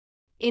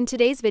In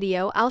today's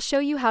video, I'll show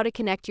you how to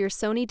connect your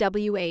Sony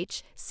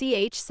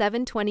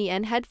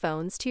WH-CH720N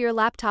headphones to your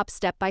laptop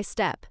step by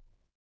step.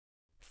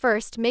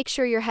 First, make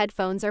sure your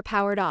headphones are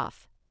powered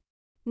off.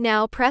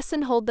 Now press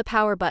and hold the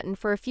power button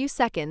for a few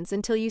seconds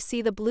until you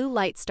see the blue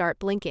light start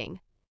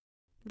blinking.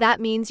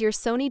 That means your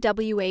Sony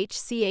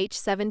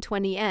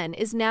WH-CH720N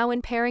is now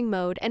in pairing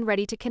mode and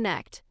ready to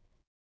connect.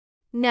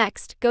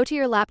 Next, go to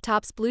your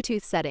laptop's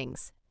Bluetooth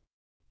settings.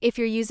 If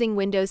you're using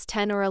Windows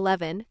 10 or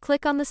 11,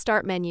 click on the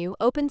Start menu,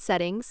 open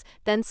Settings,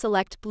 then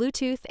select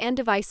Bluetooth and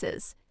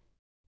Devices.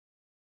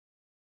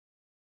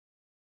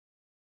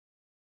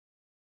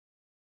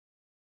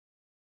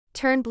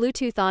 Turn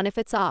Bluetooth on if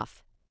it's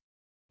off.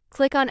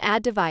 Click on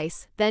Add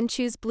Device, then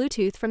choose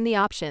Bluetooth from the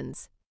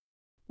options.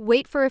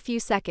 Wait for a few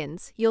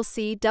seconds, you'll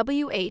see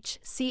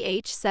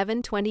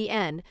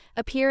WH-CH720N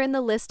appear in the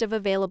list of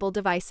available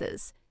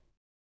devices.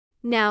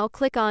 Now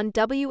click on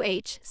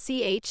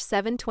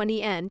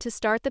WH-CH720N to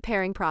start the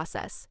pairing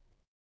process.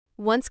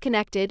 Once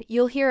connected,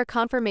 you'll hear a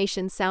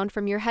confirmation sound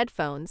from your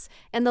headphones,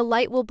 and the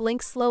light will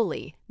blink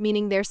slowly,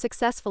 meaning they're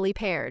successfully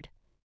paired.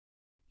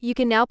 You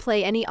can now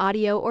play any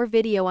audio or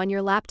video on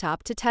your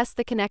laptop to test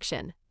the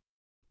connection.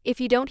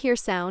 If you don't hear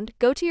sound,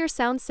 go to your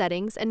sound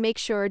settings and make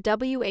sure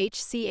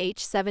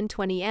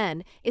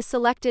WH-CH720N is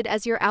selected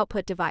as your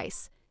output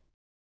device.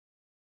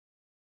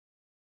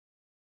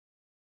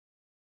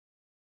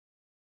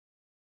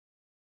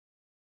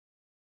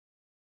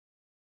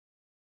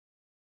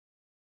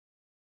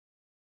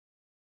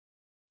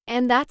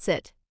 And that's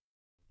it.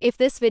 If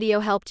this video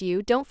helped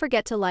you, don't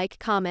forget to like,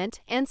 comment,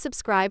 and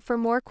subscribe for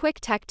more quick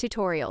tech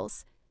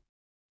tutorials.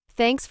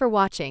 Thanks for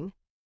watching.